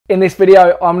In this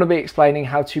video, I'm going to be explaining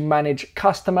how to manage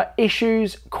customer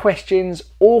issues, questions,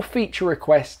 or feature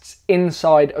requests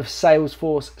inside of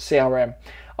Salesforce CRM.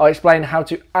 I'll explain how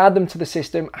to add them to the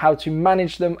system, how to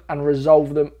manage them and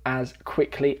resolve them as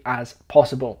quickly as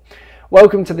possible.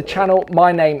 Welcome to the channel.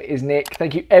 My name is Nick.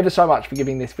 Thank you ever so much for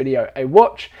giving this video a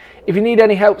watch. If you need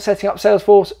any help setting up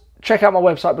Salesforce, check out my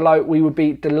website below. We would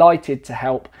be delighted to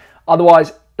help.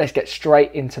 Otherwise, let's get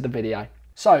straight into the video.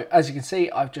 So as you can see,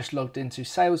 I've just logged into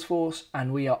Salesforce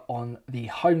and we are on the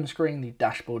home screen, the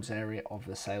dashboards area of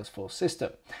the Salesforce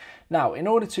system. Now, in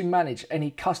order to manage any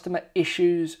customer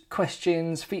issues,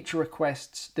 questions, feature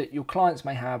requests that your clients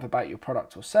may have about your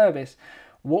product or service,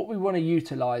 what we want to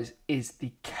utilize is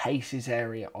the cases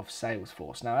area of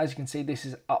Salesforce. Now, as you can see, this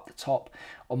is up the top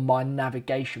on my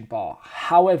navigation bar.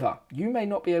 However, you may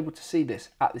not be able to see this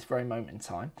at this very moment in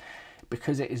time,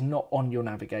 because it is not on your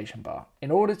navigation bar.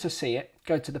 In order to see it,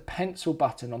 go to the pencil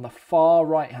button on the far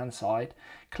right hand side,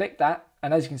 click that,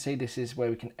 and as you can see, this is where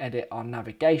we can edit our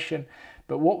navigation.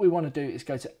 But what we want to do is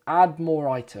go to add more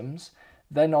items,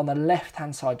 then on the left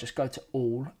hand side just go to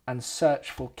all and search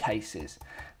for cases.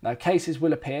 Now cases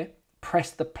will appear,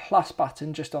 press the plus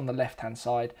button just on the left hand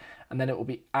side, and then it will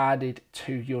be added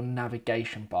to your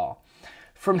navigation bar.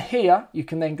 From here, you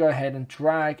can then go ahead and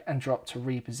drag and drop to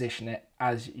reposition it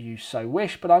as you so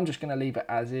wish, but I'm just going to leave it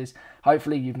as is.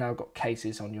 Hopefully you've now got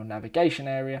cases on your navigation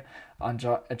area, and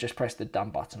just press the done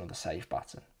button or the save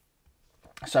button.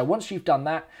 So once you've done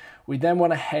that, we then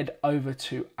want to head over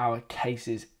to our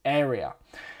cases area.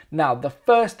 Now, the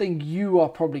first thing you are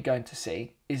probably going to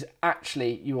see is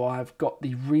actually you have got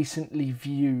the recently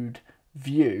viewed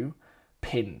view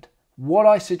pinned. What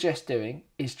I suggest doing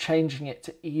is changing it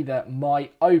to either my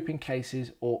open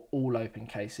cases or all open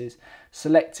cases.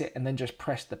 Select it and then just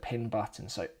press the pin button.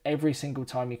 So every single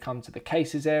time you come to the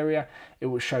cases area, it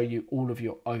will show you all of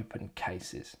your open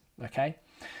cases. Okay.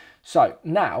 So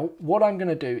now what I'm going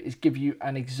to do is give you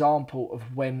an example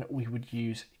of when we would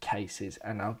use cases,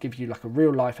 and I'll give you like a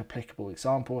real life applicable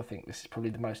example. I think this is probably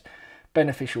the most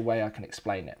beneficial way I can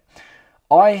explain it.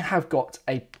 I have got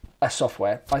a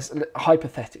software.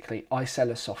 Hypothetically, I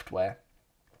sell a software,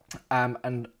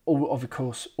 and of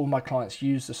course, all my clients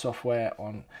use the software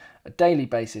on a daily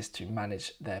basis to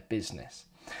manage their business.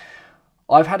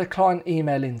 I've had a client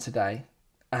email in today,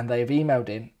 and they have emailed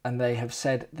in and they have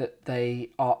said that they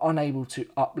are unable to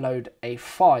upload a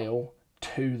file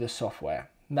to the software.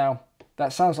 Now,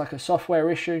 that sounds like a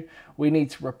software issue. We need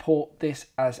to report this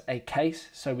as a case.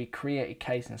 So we create a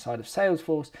case inside of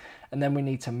Salesforce, and then we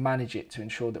need to manage it to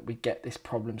ensure that we get this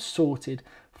problem sorted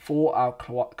for our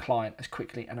client as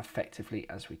quickly and effectively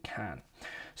as we can.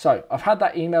 So I've had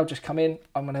that email just come in.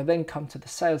 I'm going to then come to the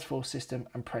Salesforce system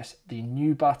and press the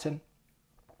new button.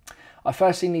 I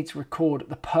firstly need to record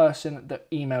the person that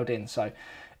emailed in. So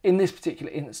in this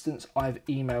particular instance, I've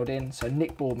emailed in. So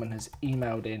Nick Boardman has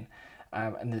emailed in.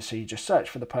 And then, so you just search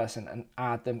for the person and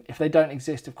add them. If they don't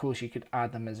exist, of course, you could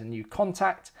add them as a new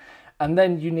contact. And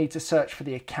then you need to search for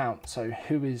the account. So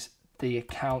who is the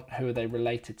account? Who are they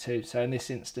related to? So in this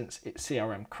instance, it's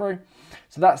CRM Crew.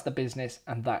 So that's the business,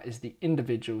 and that is the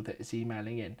individual that is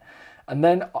emailing in. And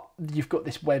then you've got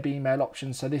this web email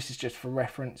option. So this is just for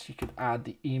reference. You could add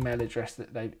the email address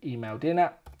that they've emailed in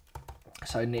at.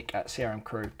 So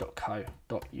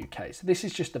nick@crmcrew.co.uk. So this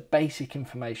is just the basic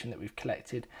information that we've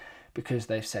collected because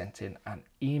they've sent in an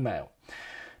email.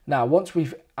 Now, once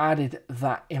we've added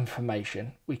that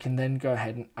information, we can then go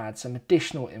ahead and add some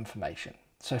additional information.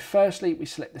 So firstly, we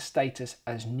select the status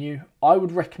as new. I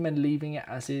would recommend leaving it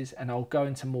as is, and I'll go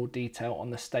into more detail on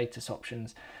the status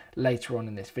options later on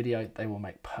in this video. They will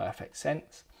make perfect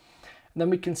sense. And then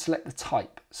we can select the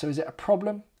type. So is it a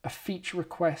problem, a feature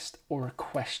request, or a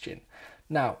question?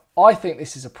 Now, I think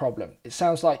this is a problem. It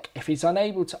sounds like if he's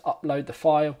unable to upload the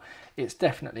file, it's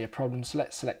definitely a problem. So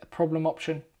let's select the problem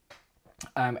option.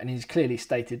 And he's clearly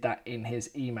stated that in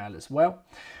his email as well.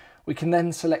 We can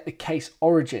then select the case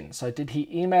origin. So did he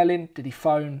email in? Did he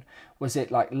phone? Was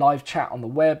it like live chat on the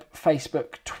web,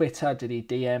 Facebook, Twitter? Did he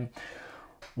DM?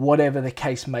 Whatever the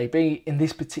case may be. In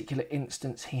this particular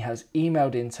instance, he has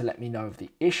emailed in to let me know of the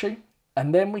issue.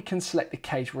 And then we can select the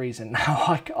case reason.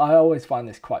 Now, I always find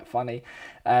this quite funny.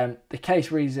 The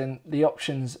case reason, the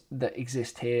options that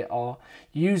exist here are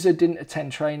user didn't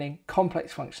attend training,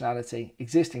 complex functionality,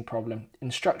 existing problem,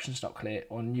 instructions not clear,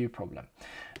 or new problem.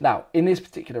 Now, in this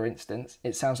particular instance,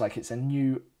 it sounds like it's a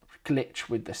new glitch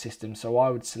with the system. So I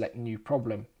would select new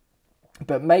problem.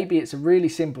 But maybe it's a really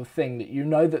simple thing that you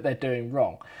know that they're doing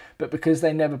wrong, but because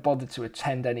they never bothered to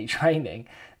attend any training,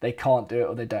 they can't do it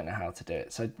or they don't know how to do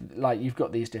it. So like you've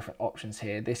got these different options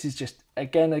here. This is just,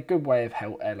 again, a good way of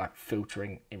like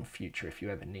filtering in future if you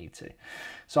ever need to.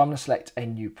 So I'm going to select a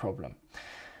new problem.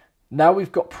 Now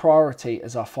we've got priority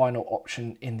as our final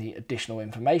option in the additional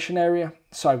information area.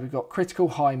 So we've got critical,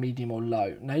 high, medium or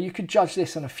low. Now you could judge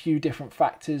this on a few different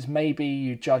factors. Maybe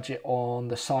you judge it on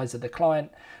the size of the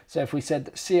client. So if we said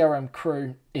that CRM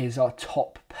Crew is our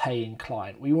top paying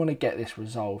client, we want to get this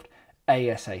resolved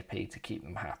ASAP to keep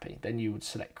them happy, then you would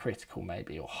select critical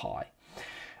maybe or high.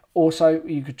 Also,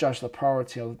 you could judge the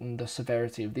priority on the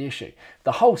severity of the issue. If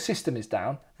the whole system is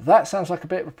down, that sounds like a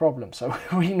bit of a problem. So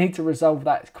we need to resolve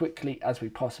that as quickly as we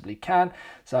possibly can.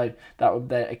 So that would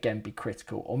then again be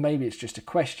critical. Or maybe it's just a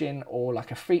question or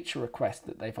like a feature request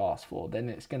that they've asked for, then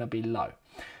it's going to be low.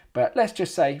 But let's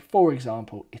just say, for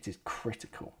example, it is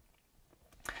critical.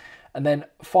 And then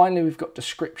finally, we've got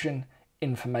description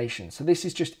information. So this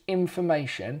is just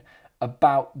information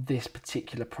about this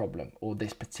particular problem or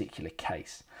this particular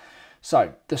case.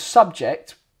 So the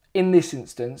subject, in this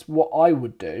instance, what I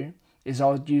would do is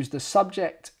I would use the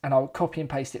subject and I would copy and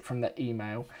paste it from the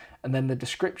email, and then the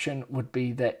description would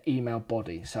be their email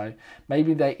body. So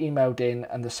maybe they emailed in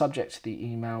and the subject of the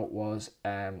email was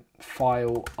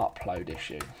file upload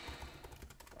issue.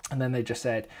 And then they just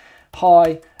said,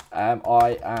 hi,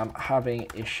 I am having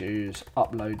issues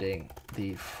uploading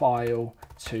the file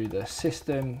to the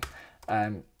system.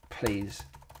 Please,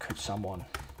 could someone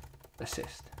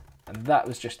assist? And that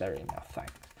was just their email,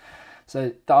 thanks.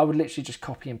 So I would literally just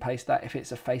copy and paste that. If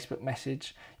it's a Facebook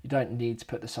message, you don't need to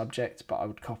put the subject, but I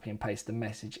would copy and paste the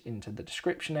message into the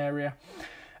description area.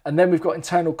 And then we've got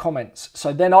internal comments.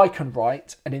 So then I can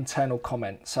write an internal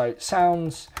comment. So it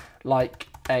sounds like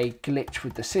a glitch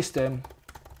with the system,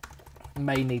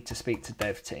 may need to speak to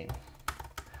dev team.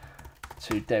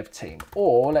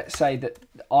 Or let's say that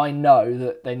I know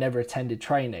that they never attended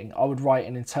training. I would write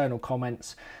in internal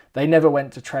comments, they never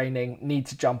went to training, need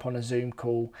to jump on a Zoom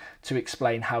call to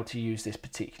explain how to use this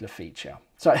particular feature.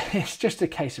 So it's just a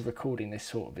case of recording this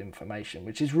sort of information,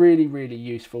 which is really, really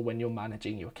useful when you're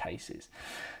managing your cases.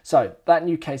 So that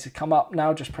new case has come up.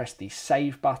 Now just press the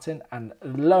save button and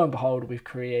lo and behold, we've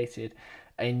created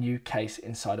a new case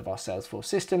inside of our Salesforce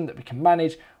system that we can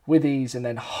manage with ease and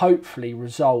then hopefully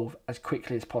resolve as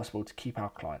quickly as possible to keep our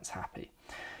clients happy.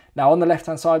 Now on the left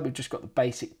hand side, we've just got the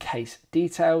basic case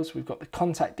details, we've got the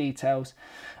contact details,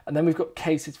 and then we've got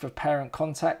cases for parent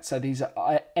contact. So these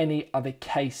are any other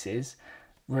cases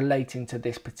relating to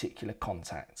this particular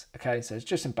contact. Okay, so it's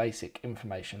just some basic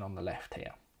information on the left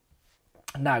here.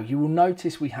 Now you will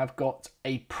notice we have got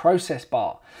a process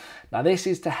bar. Now this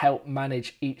is to help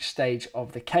manage each stage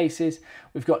of the cases.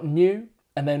 We've got new,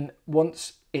 and then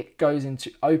once it goes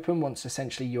into open, once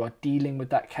essentially you are dealing with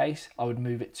that case, I would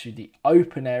move it to the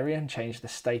open area and change the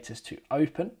status to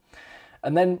open.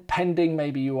 And then pending,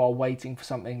 maybe you are waiting for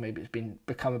something, maybe it's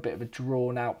become a bit of a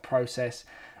drawn out process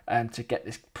to get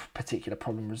this particular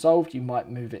problem resolved, you might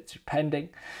move it to pending.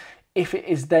 If it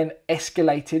is then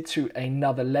escalated to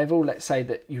another level, let's say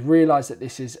that you realize that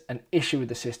this is an issue with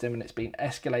the system and it's been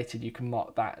escalated, you can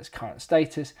mark that as current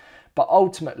status. But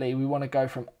ultimately, we want to go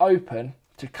from open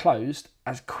to closed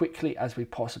as quickly as we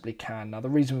possibly can. Now, the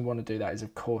reason we want to do that is,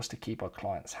 of course, to keep our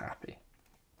clients happy.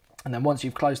 And then once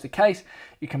you've closed the case,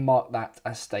 you can mark that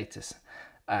as status.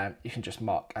 You can just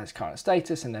mark as current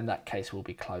status and then that case will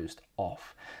be closed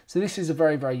off. So this is a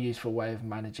very, very useful way of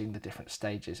managing the different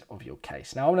stages of your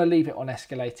case. Now I'm going to leave it on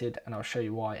escalated and I'll show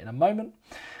you why in a moment.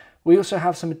 We also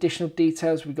have some additional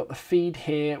details. We've got the feed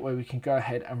here where we can go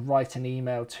ahead and write an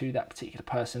email to that particular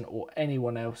person or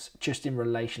anyone else just in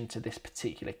relation to this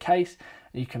particular case.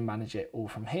 And you can manage it all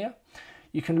from here.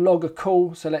 You can log a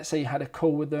call. So let's say you had a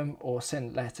call with them or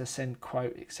send letter, send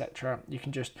quote, etc. You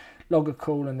can just log a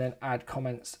call and then add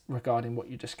comments regarding what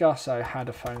you discussed. So had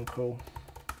a phone call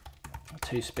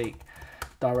to speak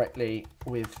directly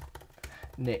with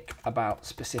Nick about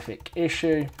specific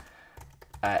issue.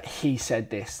 He said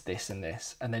this, this and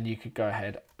this, and then you could go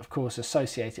ahead, of course,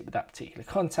 associate it with that particular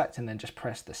contact and then just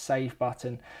press the save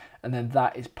button. And then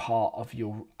that is part of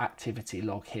your activity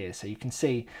log here. So you can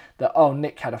see that, oh,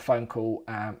 Nick had a phone call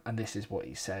and this is what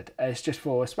he said. It's just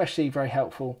for, especially very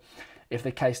helpful if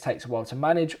the case takes a while to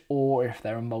manage or if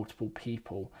there are multiple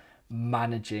people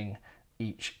managing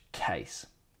each case.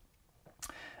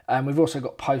 And we've also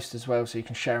got post as well, so you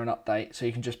can share an update. So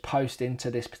you can just post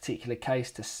into this particular case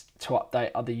to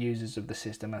update other users of the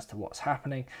system as to what's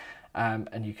happening.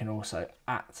 And you can also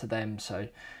 @ to them. So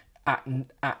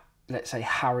 @ let's say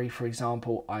Harry, for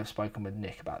example, I've spoken with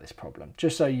Nick about this problem,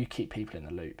 just so you keep people in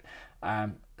the loop.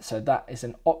 So that is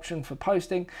an option for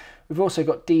posting. We've also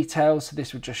got details. So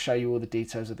this will just show you all the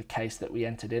details of the case that we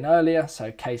entered in earlier.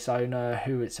 So case owner,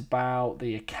 who it's about,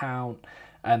 the account,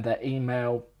 and their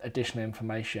email, additional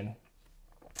information,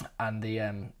 and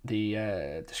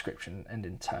the description and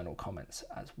internal comments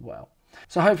as well.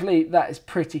 So hopefully that is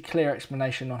pretty clear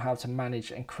explanation on how to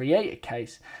manage and create a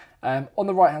case. On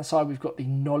the right hand side, we've got the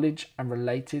knowledge and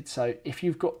related. So if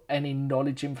you've got any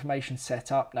knowledge information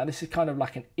set up, now this is kind of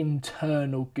like an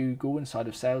internal Google inside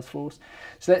of Salesforce.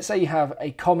 So let's say you have a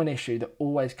common issue that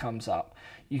always comes up.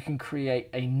 You can create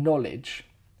a knowledge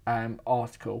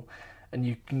article, and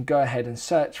you can go ahead and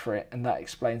search for it, and that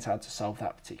explains how to solve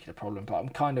that particular problem. But I'm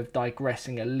kind of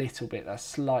digressing a little bit. That's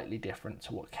slightly different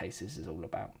to what cases is all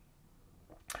about.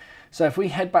 So if we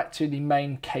head back to the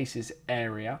main cases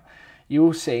area, you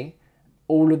will see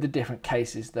all of the different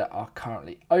cases that are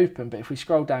currently open. But if we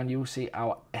scroll down, you will see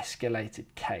our escalated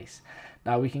case.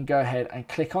 Now we can go ahead and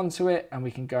click onto it, and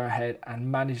we can go ahead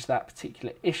and manage that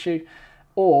particular issue.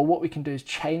 Or what we can do is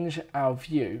change our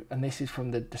view, and this is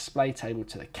from the display table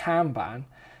to the Kanban,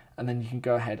 and then you can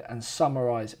go ahead and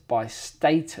summarize by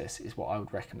status is what I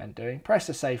would recommend doing. Press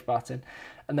the save button,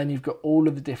 and then you've got all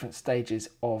of the different stages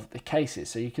of the cases.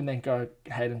 So you can then go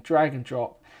ahead and drag and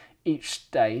drop each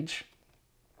stage,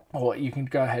 or you can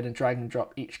go ahead and drag and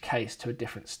drop each case to a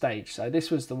different stage. So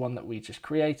this was the one that we just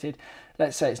created.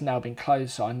 Let's say it's now been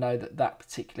closed, so I know that that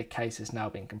particular case has now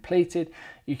been completed.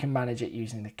 You can manage it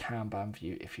using the Kanban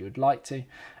view if you would like to.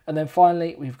 And then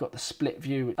finally, we've got the split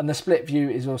view. And the split view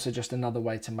is also just another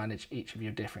way to manage each of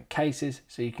your different cases.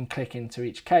 So you can click into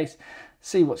each case,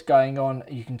 see what's going on.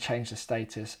 You can change the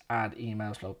status, add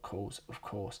emails, log calls, of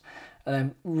course. And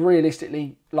then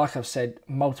realistically, like I've said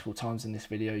multiple times in this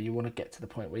video, you want to get to the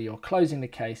point where you're closing the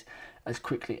case as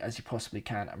quickly as you possibly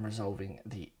can and resolving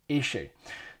the issue.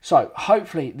 So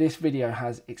hopefully this video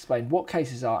has explained what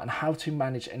cases are and how to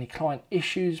manage any client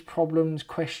issues, problems,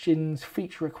 questions,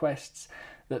 feature requests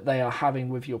that they are having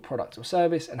with your product or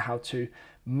service, and how to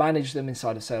manage them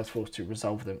inside of Salesforce to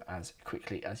resolve them as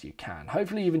quickly as you can.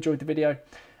 Hopefully you've enjoyed the video,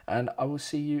 and I will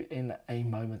see you in a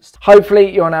moment's time.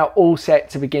 Hopefully you're now all set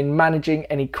to begin managing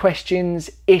any questions,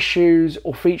 issues,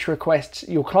 or feature requests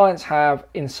your clients have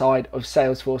inside of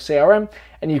Salesforce CRM,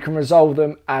 and you can resolve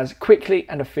them as quickly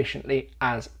and efficiently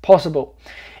as possible.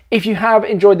 If you have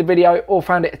enjoyed the video or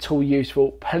found it at all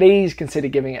useful, please consider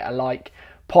giving it a like,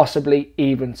 possibly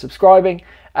even subscribing.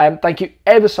 Thank you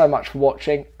ever so much for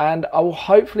watching, and I will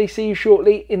hopefully see you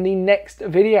shortly in the next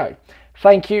video.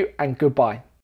 Thank you and goodbye.